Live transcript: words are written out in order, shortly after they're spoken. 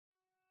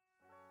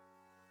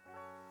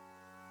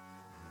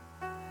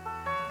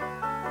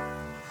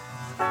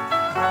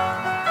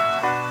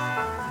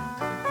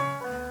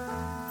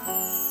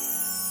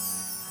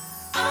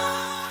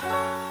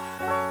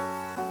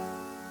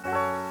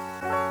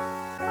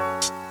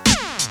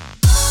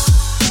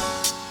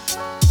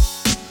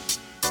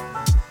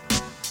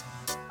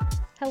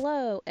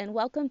Hello, and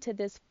welcome to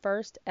this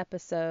first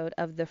episode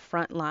of The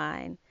Front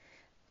Line.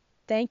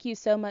 Thank you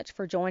so much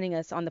for joining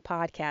us on the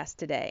podcast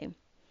today.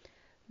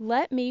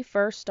 Let me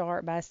first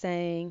start by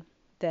saying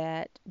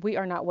that we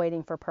are not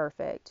waiting for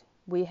perfect.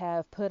 We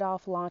have put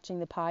off launching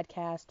the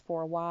podcast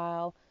for a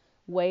while,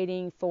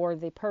 waiting for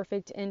the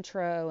perfect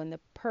intro and the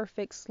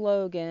perfect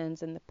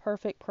slogans and the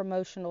perfect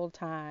promotional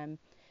time.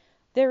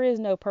 There is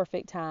no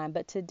perfect time,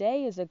 but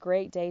today is a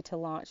great day to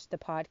launch the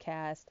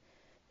podcast.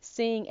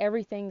 Seeing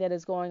everything that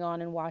is going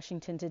on in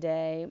Washington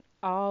today,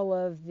 all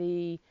of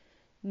the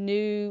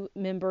new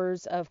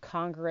members of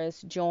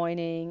Congress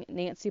joining,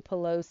 Nancy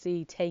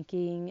Pelosi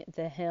taking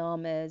the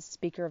helm as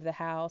Speaker of the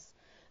House.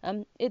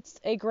 It's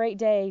a great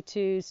day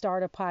to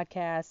start a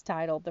podcast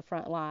titled The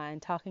Front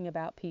Line, talking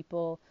about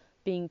people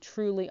being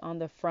truly on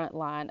the front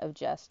line of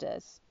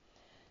justice.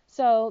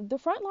 So, the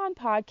Frontline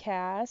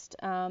podcast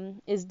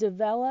is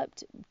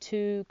developed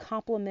to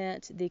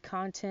complement the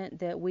content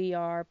that we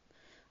are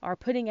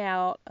putting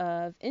out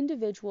of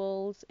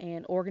individuals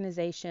and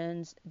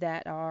organizations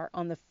that are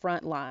on the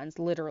front lines,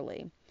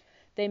 literally.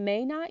 They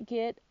may not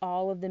get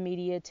all of the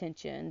media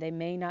attention. They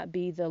may not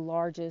be the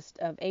largest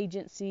of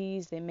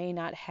agencies. They may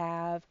not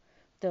have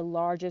the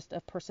largest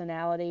of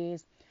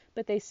personalities,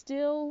 but they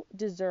still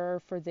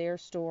deserve for their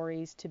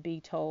stories to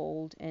be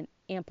told and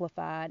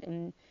amplified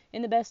in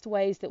the best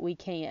ways that we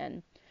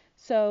can.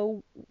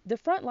 So the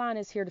front line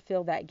is here to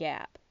fill that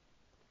gap.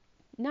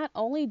 Not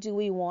only do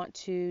we want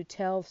to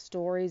tell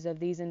stories of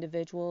these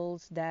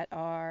individuals that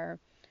are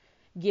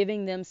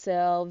giving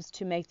themselves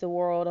to make the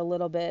world a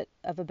little bit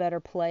of a better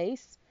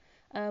place,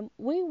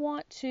 we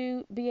want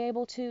to be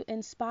able to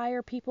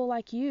inspire people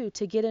like you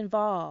to get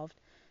involved,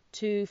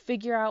 to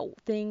figure out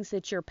things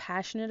that you're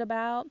passionate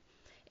about,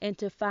 and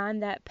to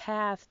find that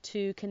path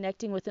to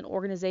connecting with an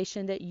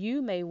organization that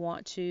you may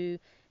want to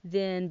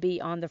then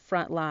be on the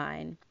front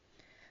line.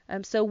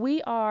 So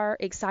we are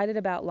excited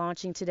about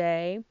launching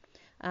today.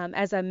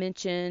 As I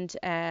mentioned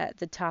at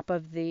the top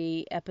of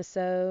the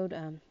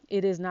episode,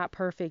 it is not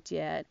perfect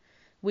yet.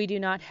 We do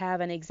not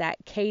have an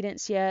exact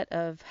cadence yet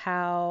of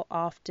how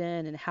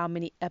often and how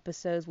many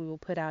episodes we will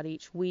put out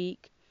each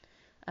week.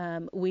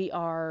 We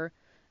are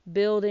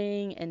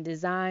building and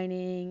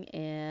designing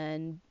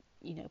and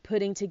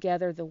putting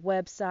together the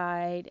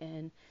website,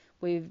 and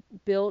we've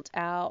built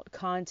out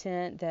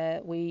content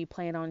that we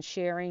plan on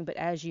sharing. But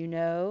as you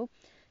know,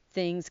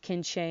 things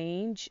can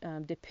change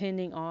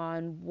depending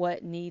on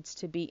what needs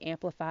to be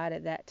amplified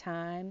at that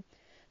time.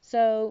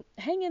 So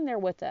hang in there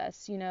with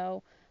us,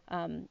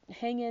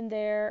 hang in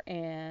there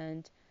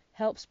and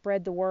help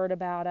spread the word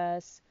about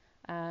us.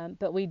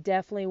 But we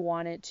definitely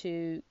wanted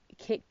to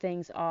kick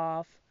things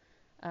off,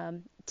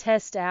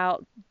 test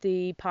out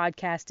the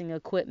podcasting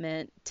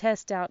equipment,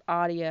 test out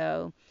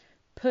audio,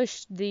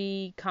 push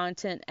the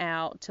content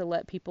out to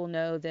let people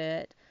know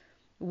that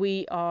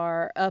we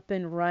are up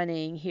and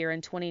running here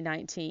in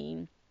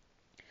 2019.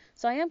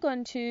 So I am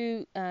going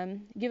to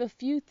give a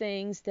few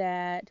things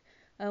that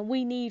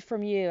we need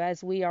from you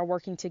as we are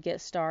working to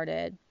get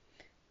started.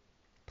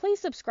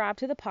 Please subscribe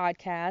to the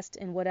podcast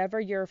in whatever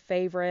your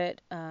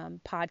favorite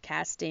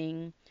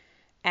podcasting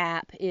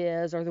app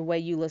is, or the way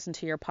you listen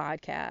to your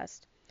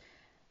podcast.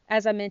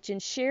 As I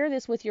mentioned, share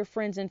this with your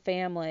friends and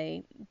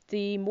family.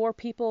 The more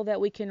people that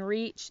we can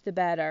reach, the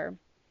better.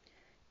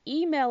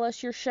 Email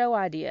us your show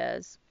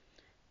ideas.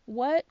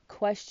 What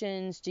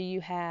questions do you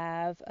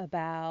have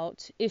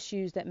about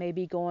issues that may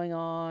be going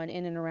on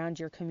in and around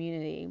your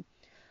community?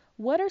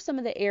 What are some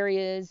of the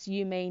areas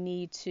you may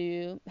need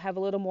to have a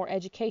little more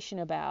education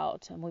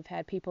about? And we've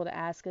had people to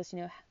ask us,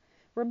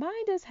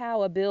 remind us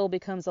how a bill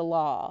becomes a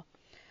law.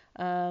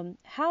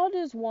 How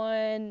does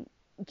one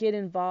get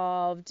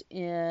involved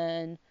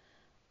in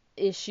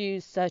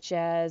issues such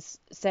as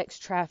sex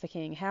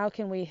trafficking? How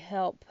can we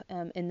help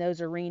in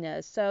those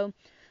arenas? So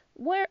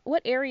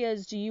what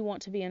areas do you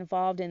want to be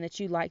involved in that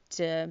you'd like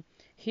to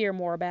hear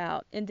more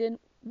about? And then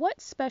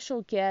what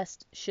special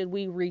guest should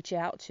we reach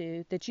out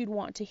to that you'd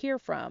want to hear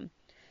from?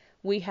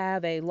 We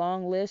have a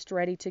long list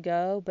ready to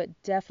go, but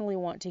definitely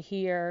want to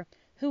hear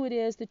who it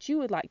is that you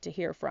would like to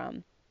hear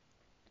from.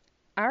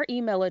 Our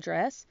email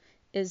address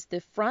is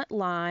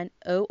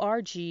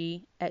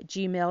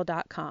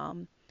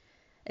thefrontlineorg@gmail.com.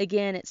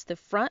 Again, it's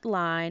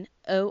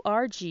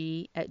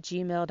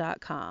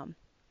thefrontlineorg@gmail.com.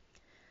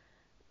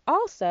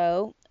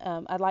 Also,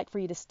 I'd like for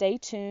you to stay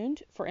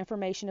tuned for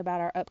information about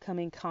our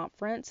upcoming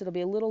conference. It'll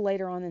be a little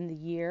later on in the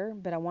year,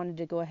 but I wanted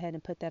to go ahead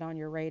and put that on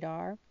your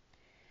radar.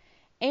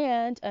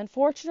 And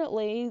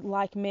unfortunately,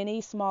 like many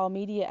small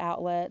media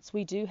outlets,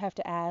 we do have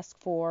to ask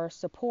for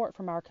support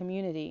from our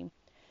community.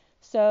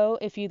 So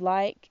if you'd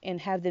like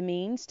and have the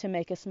means to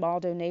make a small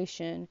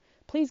donation,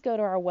 please go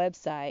to our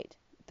website,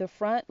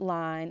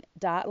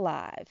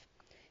 thefrontline.live.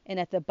 And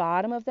at the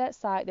bottom of that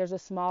site, there's a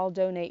small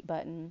donate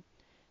button.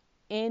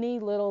 Any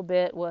little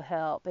bit will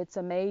help. It's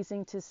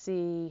amazing to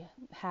see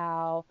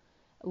how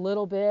a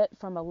little bit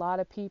from a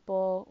lot of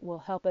people will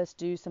help us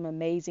do some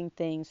amazing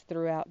things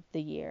throughout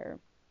the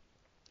year.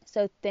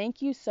 So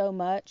thank you so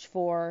much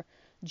for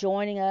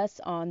joining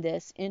us on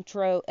this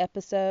intro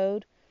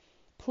episode.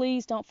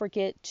 Please don't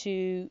forget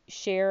to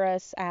share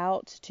us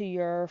out to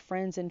your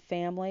friends and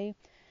family.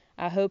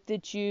 I hope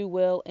that you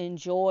will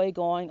enjoy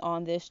going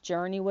on this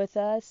journey with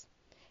us.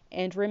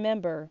 And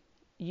remember,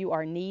 you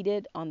are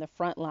needed on the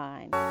front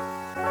line.